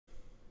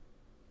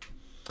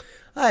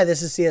Hi,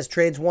 this is CS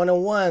Trades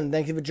 101.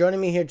 Thank you for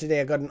joining me here today.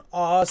 I got an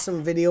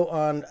awesome video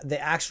on the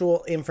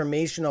actual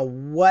information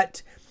on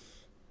what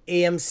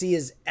AMC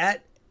is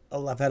at.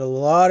 I've had a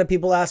lot of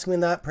people asking me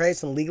that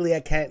price, and legally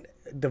I can't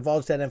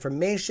divulge that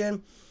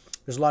information.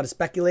 There's a lot of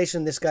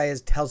speculation. This guy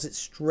tells it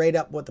straight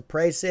up what the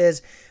price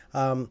is.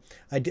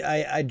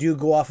 I do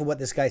go off of what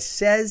this guy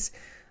says.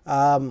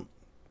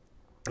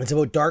 It's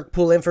about dark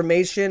pool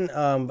information,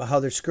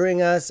 how they're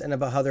screwing us, and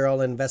about how they're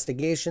all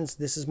investigations.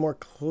 This is more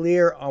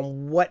clear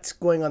on what's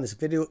going on. This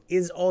video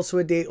is also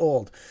a day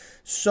old.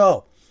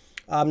 So,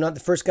 I'm not the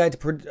first guy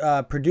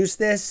to produce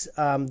this.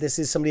 This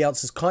is somebody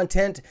else's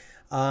content.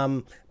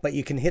 But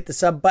you can hit the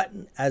sub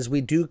button as we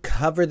do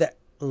cover the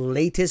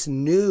latest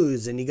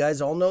news. And you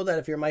guys all know that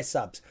if you're my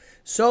subs.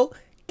 So,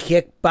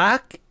 kick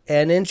back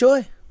and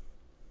enjoy.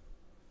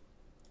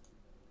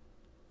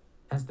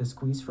 As the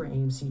squeeze for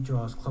AMC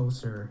draws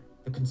closer,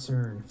 the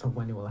concern for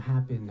when it will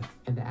happen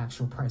and the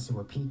actual price it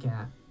will peak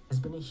at has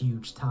been a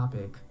huge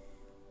topic.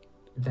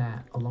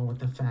 That, along with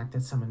the fact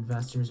that some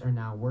investors are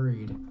now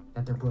worried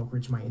that their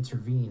brokerage might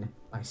intervene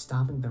by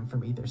stopping them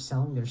from either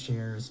selling their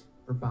shares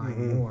or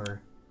buying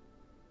more.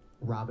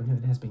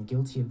 Robinhood has been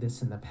guilty of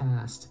this in the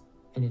past,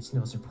 and it's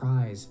no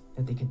surprise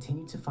that they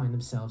continue to find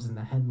themselves in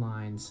the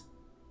headlines.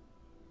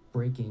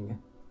 Breaking.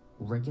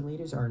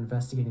 Regulators are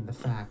investigating the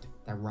fact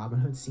that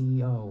Robinhood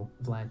CEO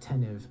Vlad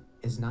Tenev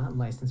is not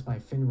licensed by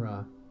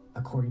FINRA,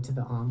 according to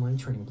the online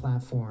trading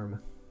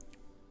platform.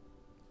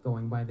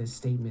 Going by this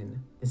statement,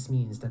 this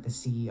means that the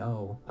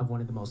CEO of one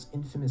of the most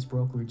infamous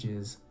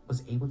brokerages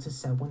was able to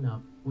set one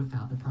up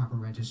without the proper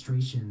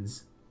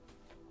registrations.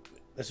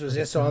 This was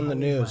just on the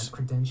news.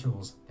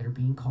 Credentials that are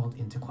being called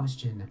into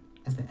question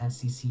as the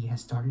SEC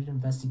has started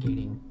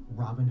investigating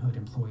Robinhood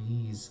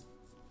employees.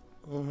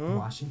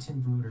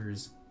 Washington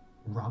Reuters.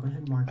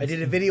 Robinhood Markets. I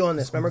did a video on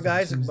this, remember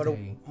guys, about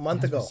a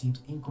month ago. Received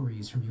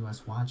inquiries from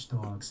U.S.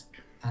 watchdogs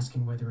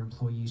asking whether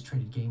employees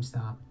traded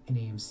GameStop and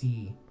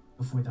AMC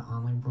before the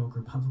online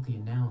broker publicly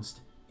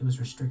announced it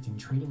was restricting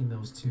trading in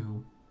those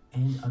two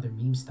and other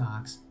meme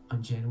stocks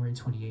on January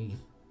 28th.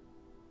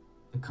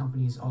 The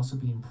company is also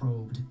being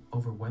probed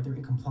over whether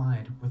it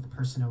complied with the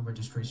personnel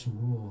registration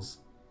rules.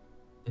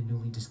 The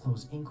newly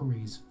disclosed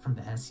inquiries from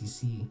the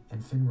SEC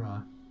and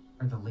FINRA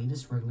are the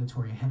latest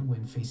regulatory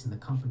headwind facing the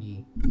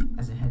company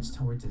as it heads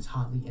towards its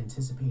hotly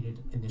anticipated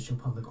initial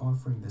public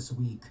offering this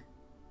week.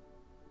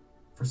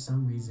 For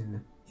some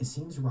reason, it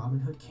seems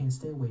Robinhood can't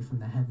stay away from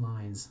the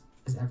headlines,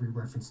 as every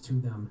reference to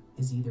them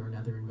is either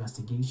another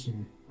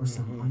investigation or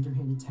some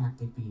underhanded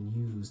tactic being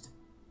used.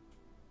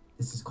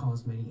 This has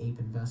caused many ape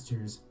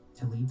investors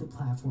to leave the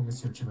platform in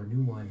search of a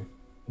new one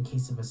in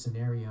case of a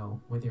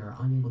scenario where they are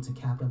unable to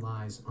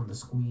capitalize on the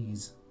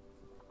squeeze.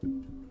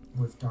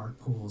 With dark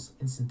pools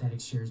and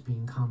synthetic shares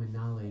being common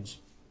knowledge,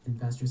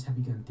 investors have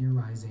begun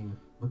theorizing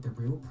what the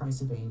real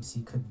price of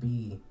AMC could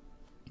be.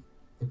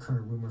 The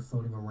current rumor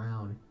floating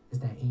around is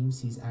that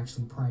AMC is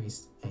actually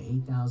priced at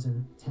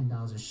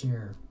 $8,010 a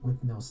share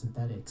with no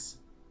synthetics.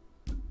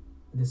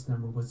 This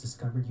number was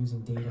discovered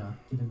using data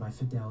given by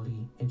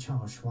Fidelity and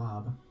Charles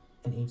Schwab,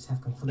 and apes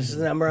have concluded This is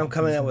the number I'm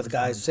coming out with,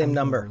 guys. Same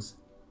number.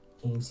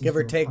 AMC's Give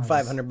or take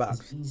price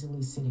 $500. is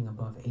easily sitting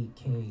above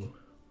 8K.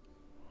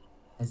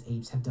 As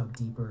apes have dug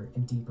deeper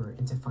and deeper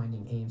into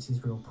finding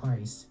AMC's real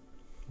price,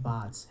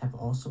 bots have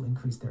also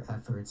increased their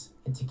efforts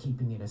into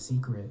keeping it a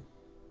secret.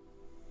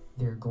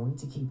 They're going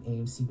to keep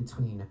AMC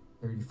between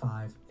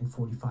 $35 and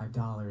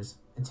 $45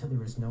 until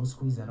there is no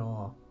squeeze at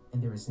all,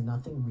 and there is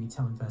nothing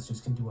retail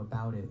investors can do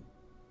about it.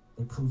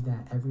 They prove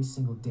that every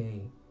single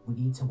day. We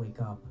need to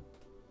wake up.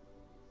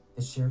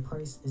 The share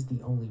price is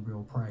the only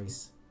real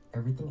price.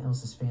 Everything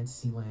else is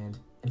fantasy land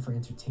and for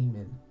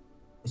entertainment.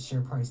 The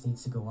share price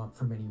needs to go up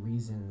for many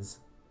reasons.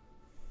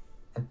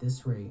 At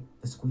this rate,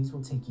 the squeeze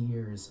will take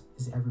years.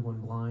 Is everyone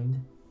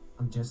blind?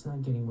 I'm just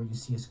not getting where you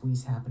see a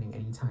squeeze happening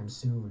anytime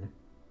soon.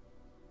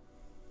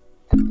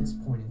 At this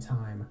point in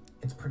time,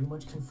 it's pretty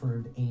much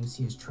confirmed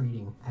AMC is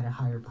trading at a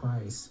higher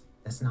price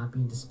that's not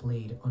being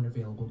displayed on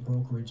available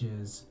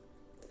brokerages.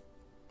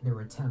 Their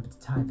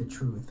attempt to hide the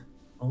truth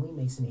only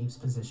makes an ape's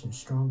position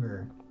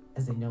stronger,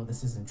 as they know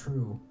this isn't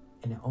true,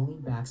 and it only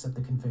backs up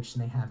the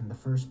conviction they have in the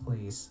first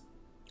place.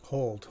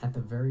 Hold. At the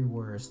very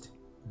worst,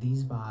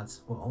 these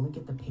bots will only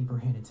get the paper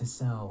handed to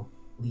sell,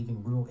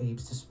 leaving real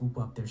apes to swoop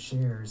up their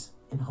shares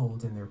and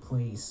hold in their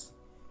place.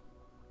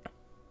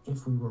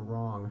 If we were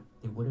wrong,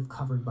 they would have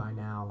covered by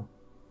now.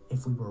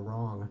 If we were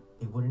wrong,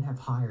 they wouldn't have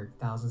hired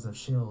thousands of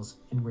shills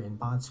and written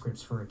bot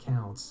scripts for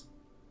accounts.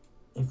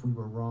 If we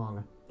were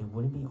wrong, they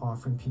wouldn't be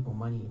offering people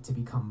money to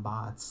become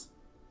bots.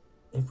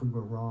 If we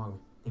were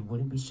wrong, they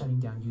wouldn't be shutting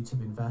down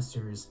YouTube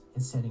investors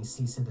and sending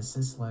cease and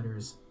desist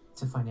letters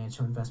to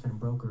financial investment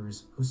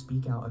brokers who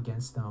speak out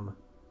against them.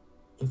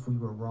 If we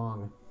were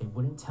wrong, they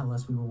wouldn't tell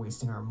us we were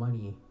wasting our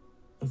money.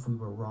 If we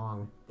were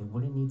wrong, they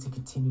wouldn't need to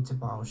continue to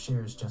borrow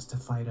shares just to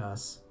fight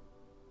us.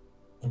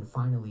 And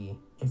finally,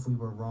 if we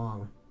were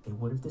wrong, they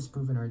would have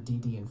disproven our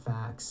DD and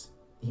facts.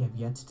 They have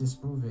yet to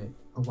disprove it,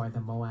 or why the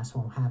MOAS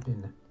won't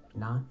happen.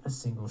 Not a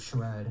single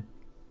shred.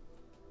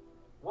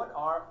 What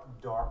are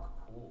dark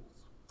pools?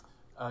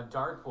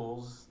 Dark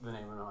pools, the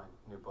name of my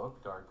new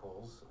book, Dark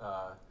Pools.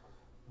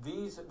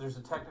 There's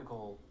a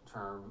technical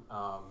term.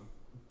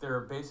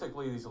 They're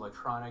basically these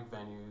electronic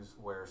venues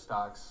where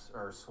stocks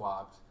are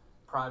swapped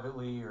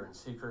privately or in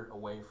secret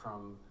away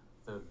from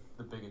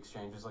the big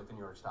exchanges like the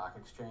New York Stock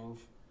Exchange.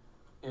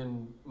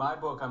 In my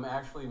book, I'm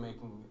actually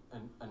making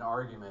an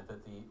argument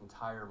that the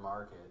entire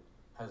market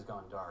has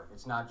gone dark.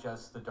 It's not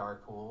just the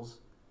dark pools.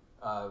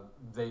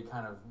 They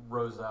kind of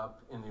rose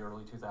up in the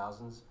early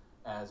 2000s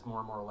as more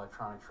and more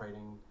electronic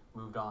trading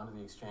moved on to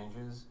the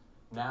exchanges.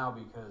 Now,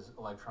 because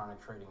electronic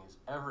trading is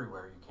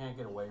everywhere, you can't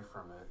get away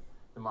from it,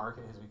 the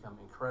market has become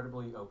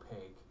incredibly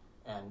opaque,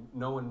 and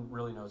no one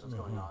really knows what's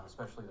going on,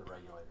 especially the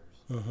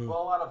regulators.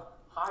 Well, a lot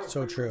of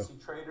So true.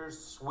 high-frequency traders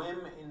swim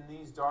in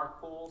these dark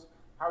pools.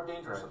 How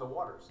dangerous are the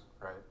waters?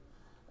 Right.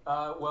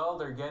 Well,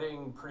 they're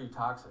getting pretty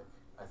toxic,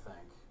 I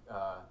think.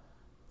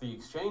 The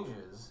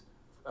exchanges,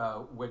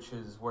 which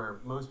is where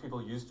most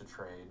people used to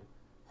trade,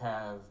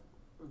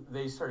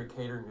 they started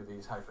catering to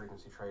these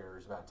high-frequency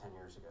traders about 10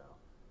 years ago.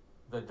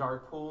 The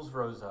dark pools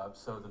rose up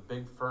so the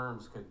big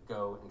firms could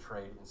go and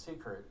trade in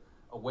secret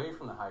away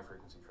from the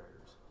high-frequency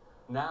traders.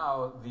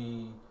 Now,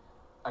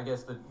 I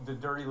guess the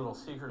dirty little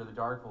secret of the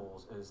dark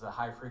pools is the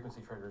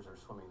high-frequency traders are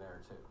swimming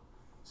there too.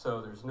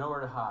 So there's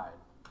nowhere to hide,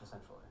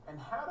 essentially. And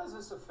how does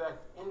this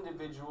affect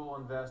individual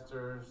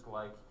investors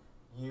like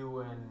you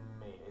and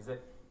me? Is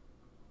it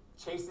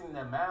chasing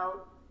them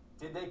out?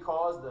 Did they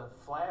cause the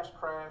flash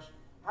crash?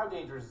 How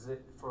dangerous is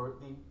it for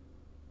the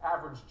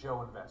average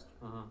Joe investor?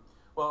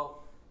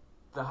 Well,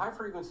 the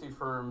high-frequency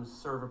firms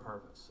serve a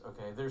purpose,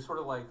 okay? They're sort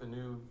of like the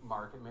new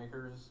market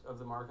makers of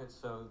the market,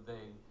 so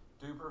they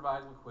do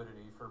provide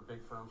liquidity for big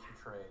firms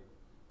to trade,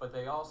 but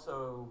they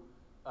also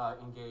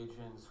engage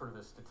in sort of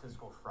a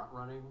statistical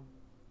front-running.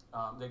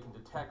 They can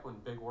detect when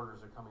big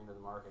orders are coming to the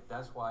market.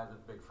 That's why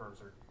the big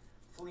firms are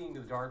fleeing to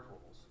the dark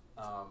pools.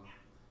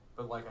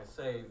 But like I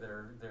say,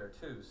 they're there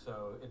too.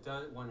 So it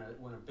does when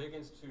a big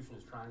institution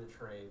is trying to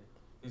trade,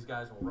 these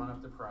guys will run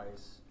up the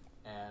price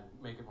and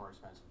make it more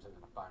expensive to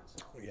buy and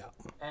sell.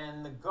 Yeah.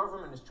 And the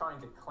government is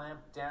trying to clamp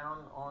down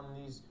on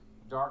these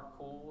dark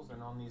pools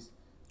and on these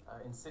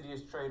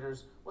insidious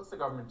traders. What's the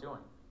government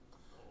doing?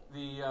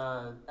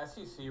 The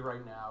SEC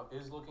right now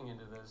is looking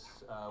into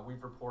this.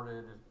 We've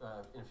reported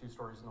in a few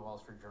stories in the Wall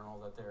Street Journal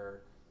that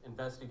they're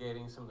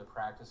investigating some of the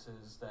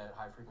practices that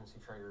high-frequency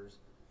traders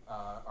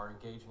are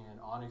engaging in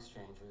on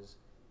exchanges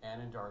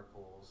and in dark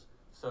pools.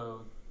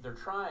 So they're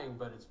trying,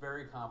 but it's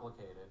very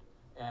complicated.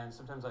 And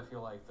sometimes I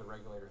feel like the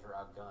regulators are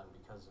outgunned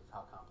because of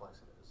how complex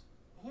it is.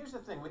 Here's the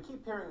thing. We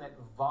keep hearing that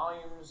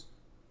volumes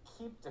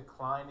keep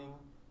declining,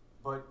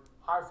 but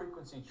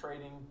high-frequency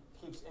trading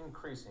keeps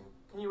increasing.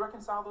 Can you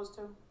reconcile those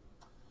two?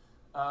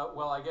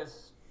 Well, I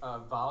guess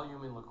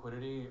volume and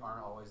liquidity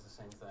aren't always the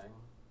same thing.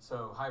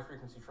 So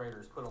high-frequency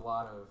traders put a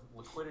lot of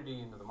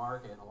liquidity into the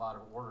market and a lot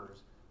of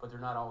orders, but they're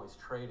not always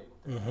trading.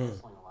 They're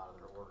canceling a lot of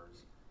their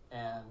orders.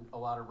 And a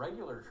lot of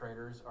regular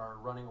traders are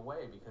running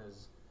away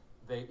because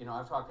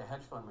I've talked to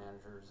hedge fund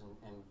managers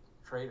and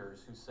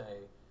traders who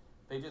say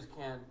they just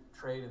can't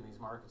trade in these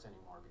markets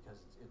anymore because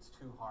it's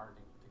too hard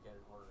to get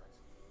an order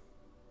executed.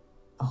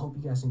 I hope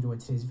you guys enjoyed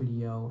today's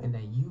video and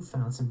that you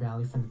found some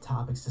value from the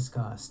topics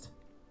discussed.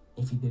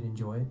 If you did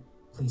enjoy it,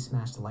 please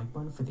smash the like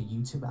button for the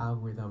YouTube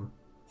algorithm.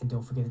 And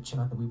don't forget to check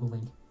out the Weeble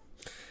link.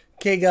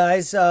 Okay,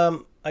 guys, I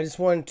just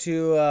wanted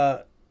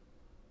to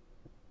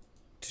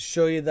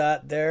show you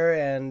that there,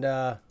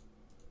 and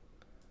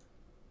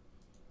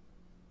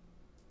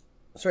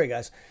sorry,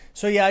 guys.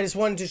 So yeah, I just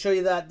wanted to show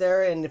you that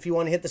there, and if you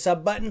want to hit the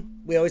sub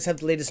button, we always have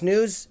the latest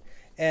news,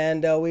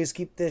 and we always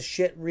keep this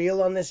shit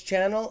real on this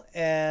channel.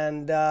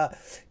 And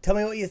tell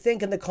me what you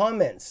think in the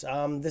comments.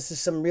 This is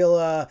some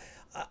real.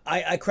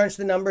 I crunched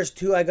the numbers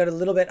too. I got a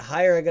little bit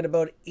higher. I got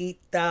about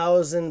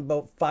 8,000,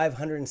 about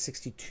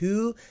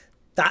 562.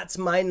 That's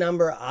my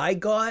number I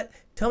got.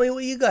 Tell me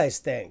what you guys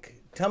think.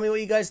 Tell me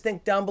what you guys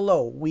think down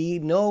below. We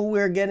know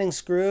we're getting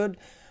screwed.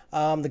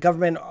 The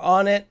government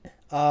on it.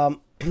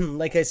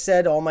 Like I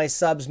said, all my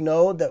subs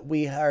know that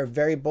we are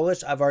very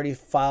bullish. I've already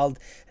filed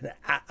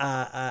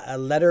a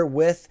letter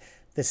with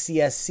the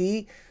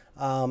CSC.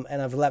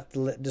 And I've left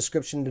the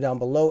description down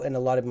below in a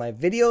lot of my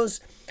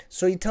videos.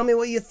 So you tell me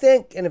what you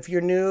think. And if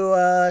you're new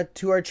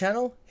to our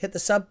channel, hit the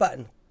sub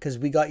button because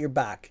we got your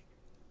back.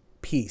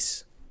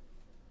 Peace.